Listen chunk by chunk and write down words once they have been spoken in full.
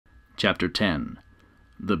Chapter 10.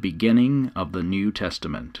 The Beginning of the New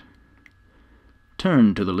Testament.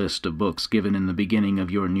 Turn to the list of books given in the beginning of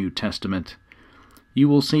your New Testament. You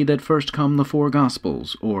will see that first come the four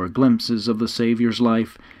Gospels, or glimpses of the Saviour's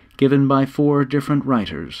life, given by four different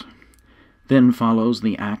writers. Then follows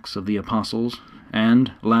the Acts of the Apostles,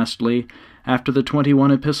 and, lastly, after the 21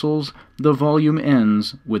 epistles, the volume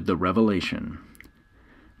ends with the Revelation.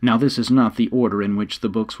 Now this is not the order in which the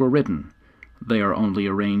books were written. They are only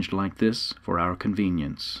arranged like this for our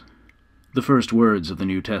convenience. The first words of the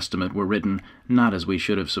New Testament were written, not as we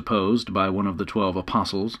should have supposed, by one of the 12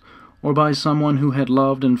 apostles, or by someone who had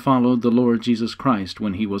loved and followed the Lord Jesus Christ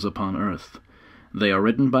when he was upon earth. They are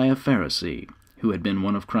written by a Pharisee, who had been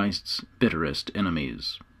one of Christ's bitterest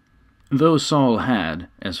enemies. Though Saul had,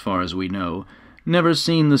 as far as we know, never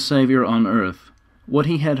seen the Saviour on earth, what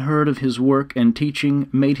he had heard of his work and teaching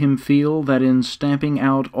made him feel that in stamping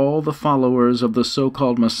out all the followers of the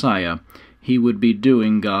so-called Messiah, he would be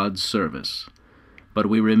doing God's service. But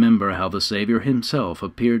we remember how the Saviour himself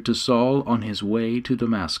appeared to Saul on his way to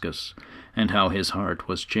Damascus, and how his heart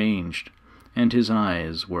was changed, and his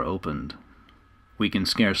eyes were opened. We can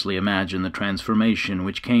scarcely imagine the transformation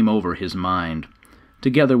which came over his mind.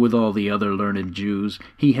 Together with all the other learned Jews,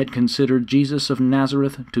 he had considered Jesus of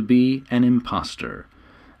Nazareth to be an impostor,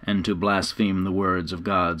 and to blaspheme the words of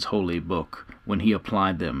God's holy book when he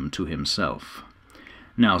applied them to himself.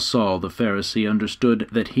 Now Saul the Pharisee understood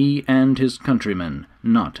that he and his countrymen,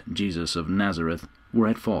 not Jesus of Nazareth, were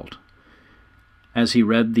at fault. As he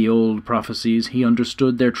read the old prophecies, he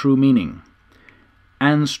understood their true meaning.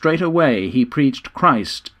 And straightway he preached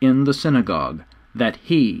Christ in the synagogue, that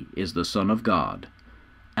he is the Son of God.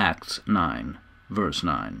 Acts 9, verse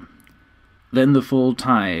 9. Then the full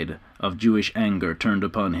tide of Jewish anger turned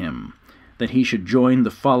upon him, that he should join the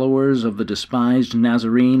followers of the despised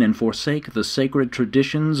Nazarene and forsake the sacred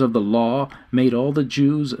traditions of the law, made all the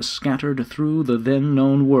Jews scattered through the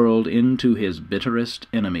then-known world into his bitterest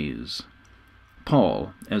enemies.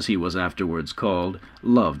 Paul, as he was afterwards called,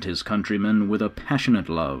 loved his countrymen with a passionate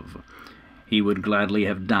love. He would gladly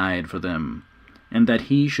have died for them, and that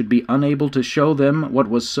he should be unable to show them what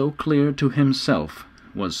was so clear to himself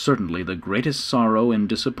was certainly the greatest sorrow and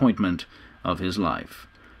disappointment of his life.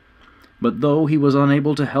 But though he was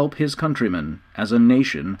unable to help his countrymen, as a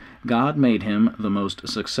nation, God made him the most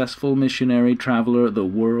successful missionary traveler the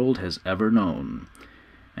world has ever known,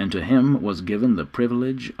 and to him was given the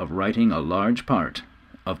privilege of writing a large part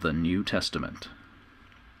of the New Testament.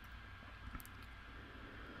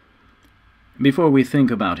 Before we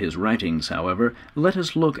think about his writings, however, let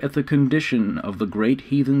us look at the condition of the great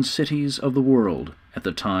heathen cities of the world at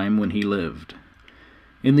the time when he lived.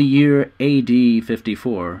 In the year A.D.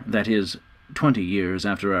 54, that is, 20 years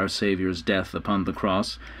after our Saviour's death upon the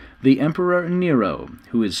cross, the Emperor Nero,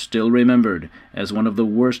 who is still remembered as one of the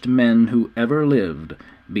worst men who ever lived,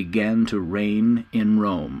 began to reign in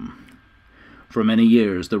Rome. For many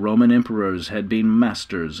years the Roman emperors had been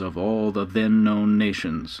masters of all the then-known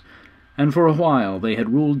nations, and for a while they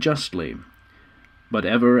had ruled justly. But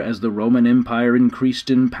ever as the Roman Empire increased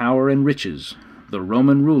in power and riches, the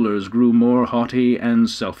Roman rulers grew more haughty and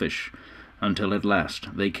selfish, until at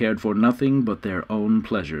last they cared for nothing but their own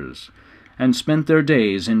pleasures, and spent their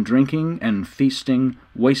days in drinking and feasting,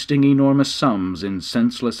 wasting enormous sums in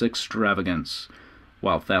senseless extravagance,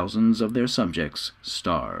 while thousands of their subjects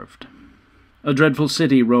starved. A dreadful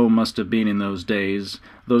city Rome must have been in those days,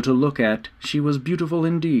 though to look at she was beautiful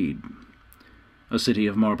indeed. A city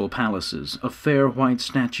of marble palaces, of fair white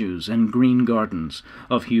statues and green gardens,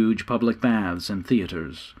 of huge public baths and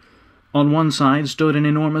theaters. On one side stood an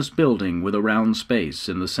enormous building with a round space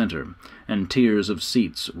in the center, and tiers of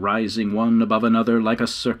seats rising one above another like a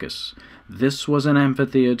circus. This was an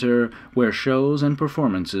amphitheater where shows and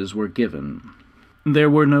performances were given. There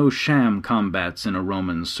were no sham combats in a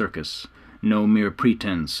Roman circus, no mere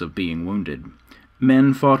pretense of being wounded.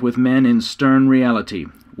 Men fought with men in stern reality.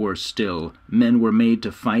 Worse still, men were made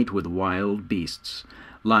to fight with wild beasts.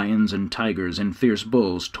 Lions and tigers and fierce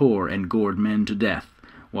bulls tore and gored men to death,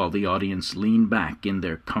 while the audience leaned back in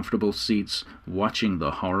their comfortable seats, watching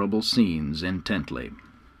the horrible scenes intently.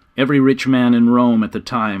 Every rich man in Rome at the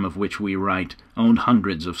time of which we write owned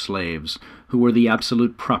hundreds of slaves, who were the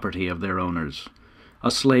absolute property of their owners. A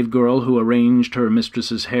slave girl who arranged her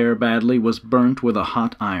mistress's hair badly was burnt with a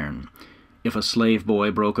hot iron. If a slave boy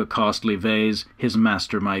broke a costly vase, his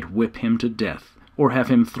master might whip him to death, or have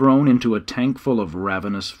him thrown into a tank full of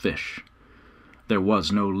ravenous fish. There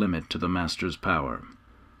was no limit to the master's power.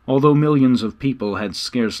 Although millions of people had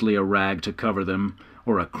scarcely a rag to cover them,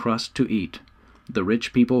 or a crust to eat, the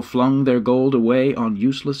rich people flung their gold away on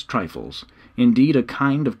useless trifles, Indeed, a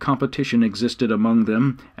kind of competition existed among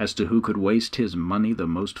them as to who could waste his money the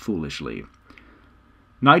most foolishly.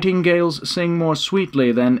 "Nightingales sing more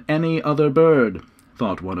sweetly than any other bird,"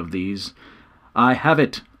 thought one of these. "I have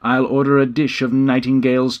it. I'll order a dish of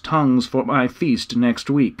nightingales' tongues for my feast next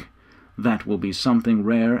week. That will be something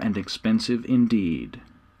rare and expensive indeed."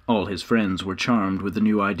 All his friends were charmed with the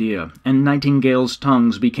new idea, and nightingales'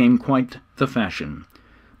 tongues became quite the fashion.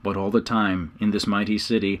 But all the time, in this mighty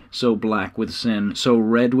city, so black with sin, so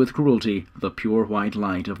red with cruelty, the pure white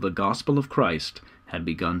light of the gospel of Christ had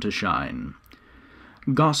begun to shine.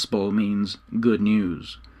 Gospel means good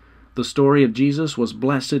news. The story of Jesus was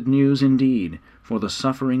blessed news indeed for the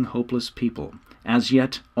suffering, hopeless people. As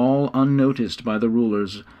yet all unnoticed by the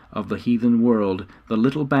rulers of the heathen world, the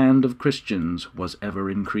little band of Christians was ever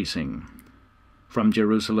increasing. From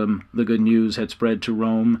Jerusalem the good news had spread to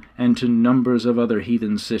Rome and to numbers of other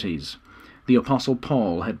heathen cities. The Apostle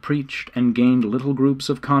Paul had preached and gained little groups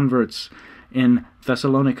of converts in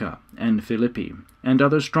Thessalonica and Philippi and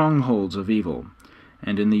other strongholds of evil.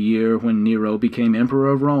 And in the year when Nero became Emperor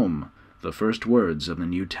of Rome, the first words of the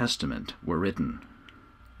New Testament were written.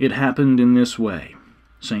 It happened in this way.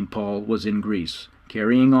 St. Paul was in Greece,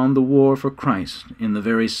 carrying on the war for Christ in the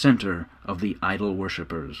very center of the idol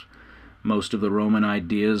worshippers. Most of the Roman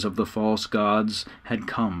ideas of the false gods had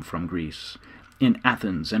come from Greece. In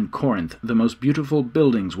Athens and Corinth the most beautiful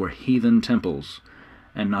buildings were heathen temples,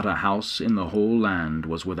 and not a house in the whole land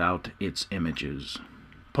was without its images.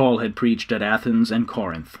 Paul had preached at Athens and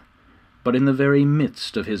Corinth, but in the very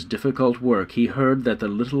midst of his difficult work he heard that the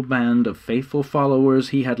little band of faithful followers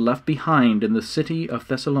he had left behind in the city of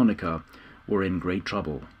Thessalonica were in great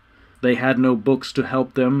trouble. They had no books to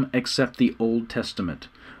help them except the Old Testament,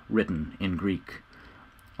 written in Greek.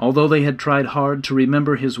 Although they had tried hard to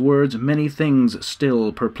remember his words, many things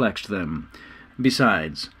still perplexed them.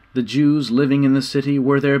 Besides, the Jews living in the city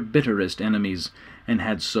were their bitterest enemies, and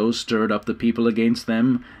had so stirred up the people against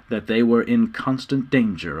them that they were in constant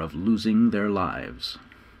danger of losing their lives.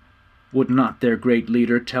 Would not their great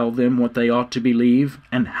leader tell them what they ought to believe,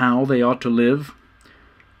 and how they ought to live?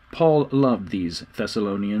 Paul loved these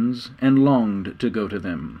Thessalonians, and longed to go to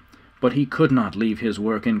them, but he could not leave his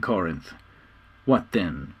work in Corinth. What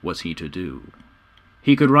then was he to do?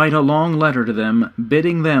 He could write a long letter to them,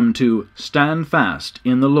 bidding them to stand fast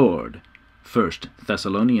in the Lord, 1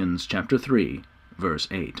 Thessalonians chapter 3, verse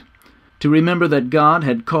 8. To remember that God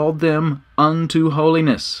had called them unto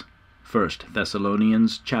holiness, 1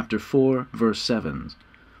 Thessalonians chapter 4, verse 7.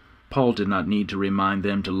 Paul did not need to remind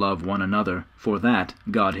them to love one another, for that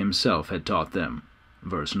God himself had taught them,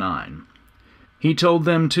 verse 9. He told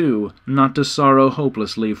them, too, not to sorrow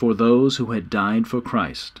hopelessly for those who had died for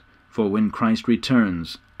Christ, for when Christ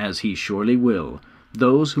returns, as he surely will,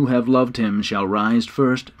 those who have loved him shall rise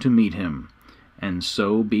first to meet him, and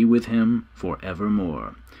so be with him for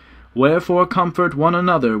evermore. Wherefore comfort one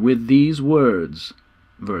another with these words.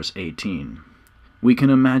 Verse 18. We can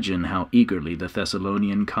imagine how eagerly the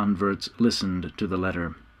Thessalonian converts listened to the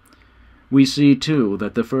letter. We see, too,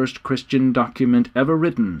 that the first Christian document ever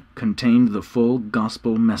written contained the full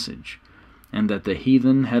gospel message, and that the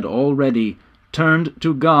heathen had already turned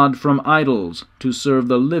to God from idols to serve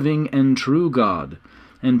the living and true God,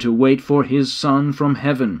 and to wait for his Son from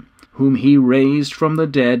heaven, whom he raised from the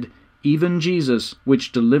dead, even Jesus,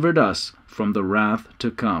 which delivered us from the wrath to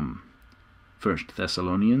come. 1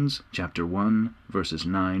 Thessalonians chapter 1, verses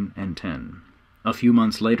 9 and 10. A few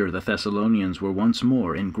months later the Thessalonians were once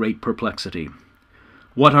more in great perplexity.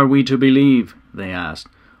 "What are we to believe?" they asked.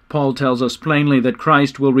 "Paul tells us plainly that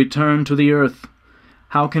Christ will return to the earth.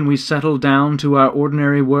 How can we settle down to our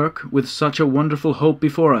ordinary work with such a wonderful hope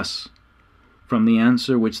before us?" From the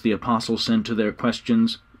answer which the apostle sent to their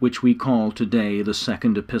questions, which we call today the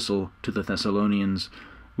second epistle to the Thessalonians,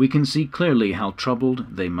 we can see clearly how troubled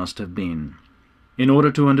they must have been. In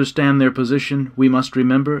order to understand their position, we must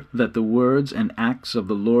remember that the words and acts of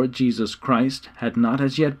the Lord Jesus Christ had not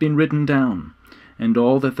as yet been written down, and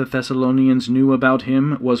all that the Thessalonians knew about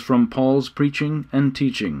him was from Paul's preaching and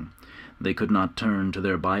teaching. They could not turn to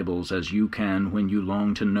their Bibles as you can when you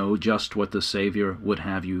long to know just what the Saviour would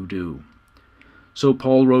have you do. So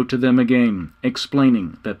Paul wrote to them again,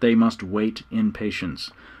 explaining that they must wait in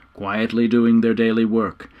patience, quietly doing their daily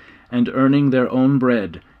work, and earning their own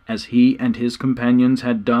bread, as he and his companions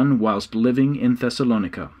had done whilst living in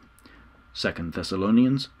Thessalonica. 2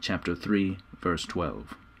 Thessalonians chapter 3, verse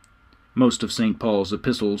 12. Most of St. Paul's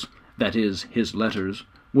epistles, that is, his letters,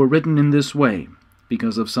 were written in this way,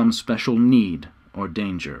 because of some special need or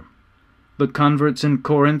danger. The converts in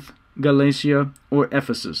Corinth, Galatia, or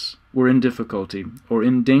Ephesus were in difficulty, or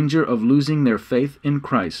in danger of losing their faith in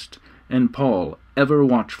Christ, and Paul, ever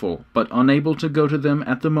watchful, but unable to go to them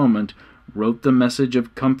at the moment, wrote the message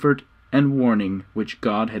of comfort and warning which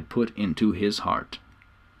God had put into his heart.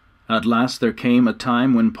 At last there came a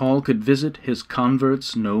time when Paul could visit his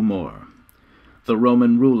converts no more. The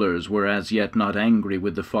Roman rulers were as yet not angry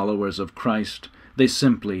with the followers of Christ. They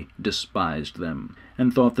simply despised them,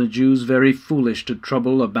 and thought the Jews very foolish to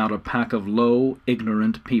trouble about a pack of low,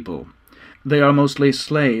 ignorant people. They are mostly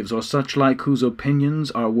slaves or such like whose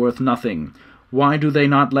opinions are worth nothing. Why do they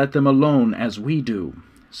not let them alone as we do?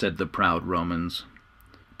 Said the proud Romans.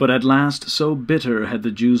 But at last so bitter had the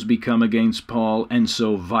Jews become against Paul, and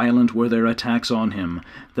so violent were their attacks on him,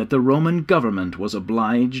 that the Roman government was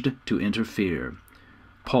obliged to interfere.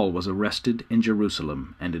 Paul was arrested in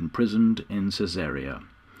Jerusalem and imprisoned in Caesarea.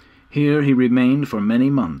 Here he remained for many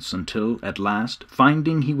months until, at last,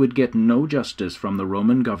 finding he would get no justice from the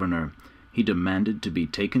Roman governor, he demanded to be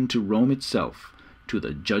taken to Rome itself, to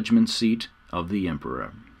the judgment seat of the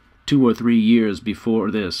emperor. 2 or 3 years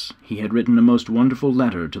before this, he had written a most wonderful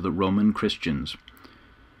letter to the Roman Christians.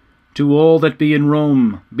 "To all that be in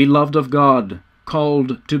Rome, beloved of God,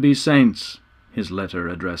 called to be saints," his letter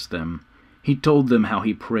addressed them. He told them how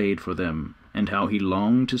he prayed for them, and how he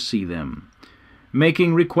longed to see them,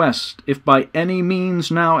 making request, if by any means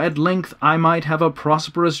now at length I might have a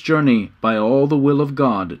prosperous journey, by all the will of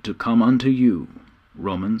God, to come unto you.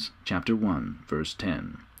 Romans chapter 1, verse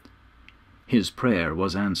 10. His prayer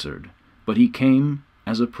was answered, but he came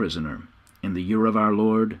as a prisoner, in the year of our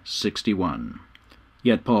Lord 61.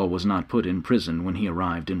 Yet Paul was not put in prison when he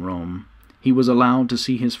arrived in Rome. He was allowed to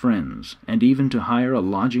see his friends, and even to hire a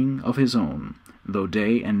lodging of his own, though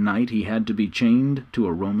day and night he had to be chained to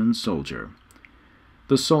a Roman soldier.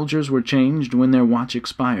 The soldiers were changed when their watch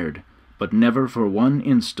expired, but never for one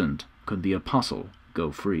instant could the apostle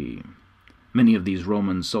go free. Many of these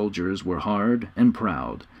Roman soldiers were hard and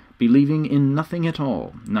proud, believing in nothing at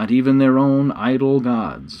all, not even their own idol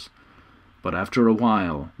gods. But after a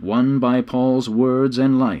while, won by Paul's words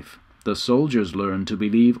and life, the soldiers learned to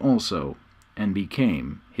believe also, and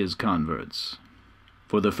became his converts.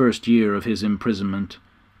 For the first year of his imprisonment,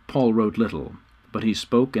 Paul wrote little, but he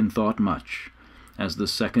spoke and thought much. As the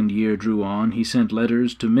second year drew on, he sent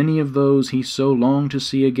letters to many of those he so longed to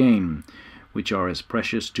see again, which are as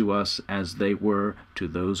precious to us as they were to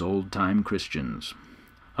those old-time Christians.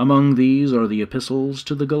 Among these are the epistles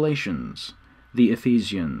to the Galatians, the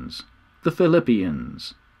Ephesians, the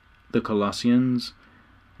Philippians, the Colossians,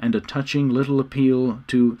 and a touching little appeal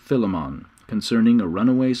to Philemon concerning a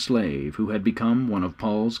runaway slave who had become one of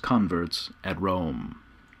Paul's converts at Rome.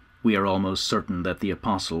 We are almost certain that the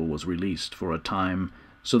apostle was released for a time,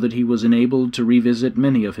 so that he was enabled to revisit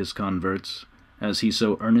many of his converts, as he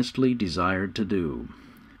so earnestly desired to do.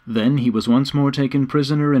 Then he was once more taken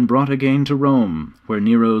prisoner and brought again to Rome, where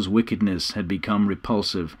Nero's wickedness had become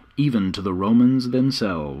repulsive even to the Romans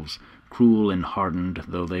themselves, cruel and hardened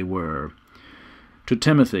though they were. To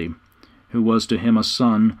Timothy, who was to him a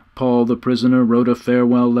son, Paul the prisoner wrote a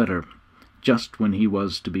farewell letter, just when he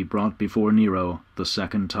was to be brought before Nero the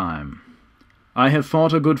second time. "I have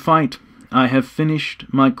fought a good fight. I have finished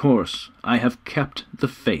my course. I have kept the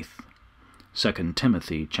faith." 2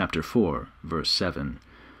 Timothy chapter 4, verse 7.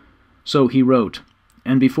 So he wrote,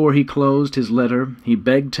 and before he closed his letter he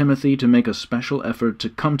begged Timothy to make a special effort to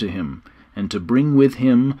come to him, and to bring with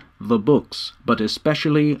him the books, but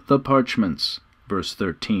especially the parchments. Verse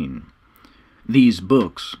 13. These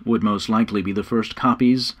books would most likely be the first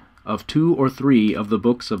copies of 2 or 3 of the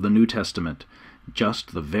books of the New Testament,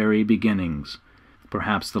 just the very beginnings.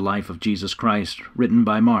 Perhaps the life of Jesus Christ, written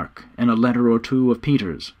by Mark, and a letter or 2 of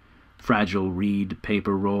Peter's, fragile reed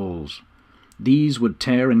paper rolls. These would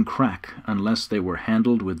tear and crack unless they were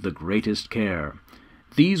handled with the greatest care.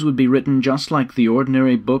 These would be written just like the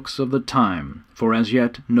ordinary books of the time, for as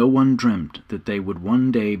yet no one dreamt that they would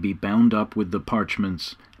one day be bound up with the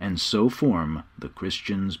parchments, and so form the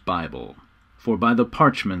Christian's Bible. For by the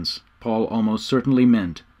parchments, Paul almost certainly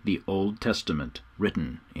meant the Old Testament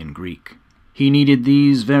written in Greek. He needed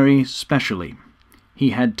these very specially.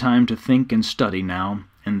 He had time to think and study now,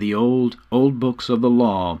 and the old books of the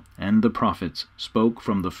law and the prophets spoke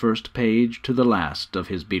from the first page to the last of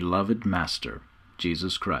his beloved Master,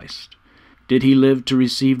 Jesus Christ. Did he live to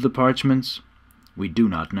receive the parchments? We do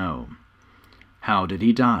not know. How did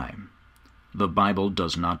he die? The Bible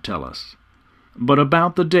does not tell us. But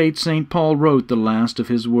about the date St. Paul wrote the last of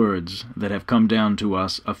his words that have come down to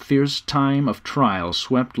us, a fierce time of trial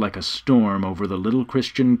swept like a storm over the little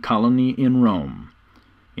Christian colony in Rome.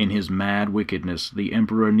 In his mad wickedness, the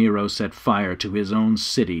Emperor Nero set fire to his own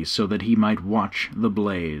city so that he might watch the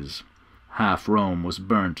blaze. Half Rome was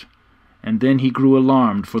burnt, and then he grew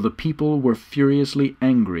alarmed, for the people were furiously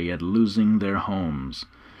angry at losing their homes.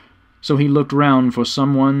 So he looked round for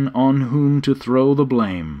someone on whom to throw the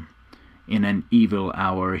blame. In an evil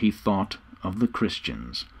hour he thought of the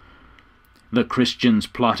Christians. "The Christians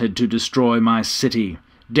plotted to destroy my city.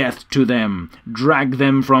 Death to them! Drag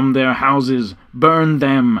them from their houses! Burn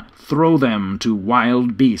them! Throw them to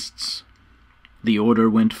wild beasts!" The order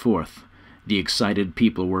went forth. The excited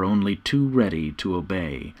people were only too ready to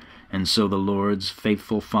obey, and so the Lord's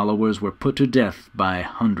faithful followers were put to death by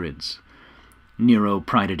hundreds. Nero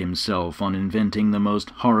prided himself on inventing the most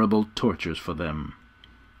horrible tortures for them.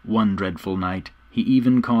 One dreadful night he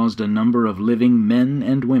even caused a number of living men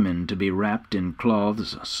and women to be wrapped in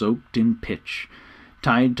cloths soaked in pitch,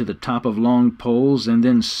 tied to the top of long poles, and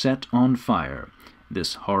then set on fire.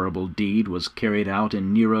 This horrible deed was carried out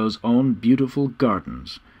in Nero's own beautiful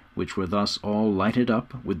gardens, which were thus all lighted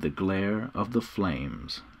up with the glare of the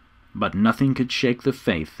flames. But nothing could shake the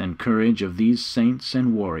faith and courage of these saints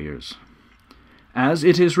and warriors. "As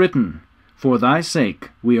it is written, for thy sake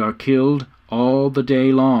we are killed all the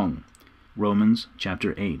day long." Romans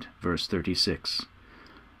chapter 8, verse 36.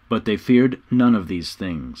 But they feared none of these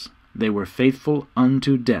things. They were faithful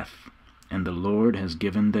unto death, and the Lord has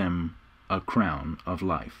given them a crown of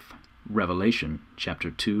life. Revelation chapter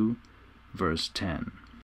 2, verse 10.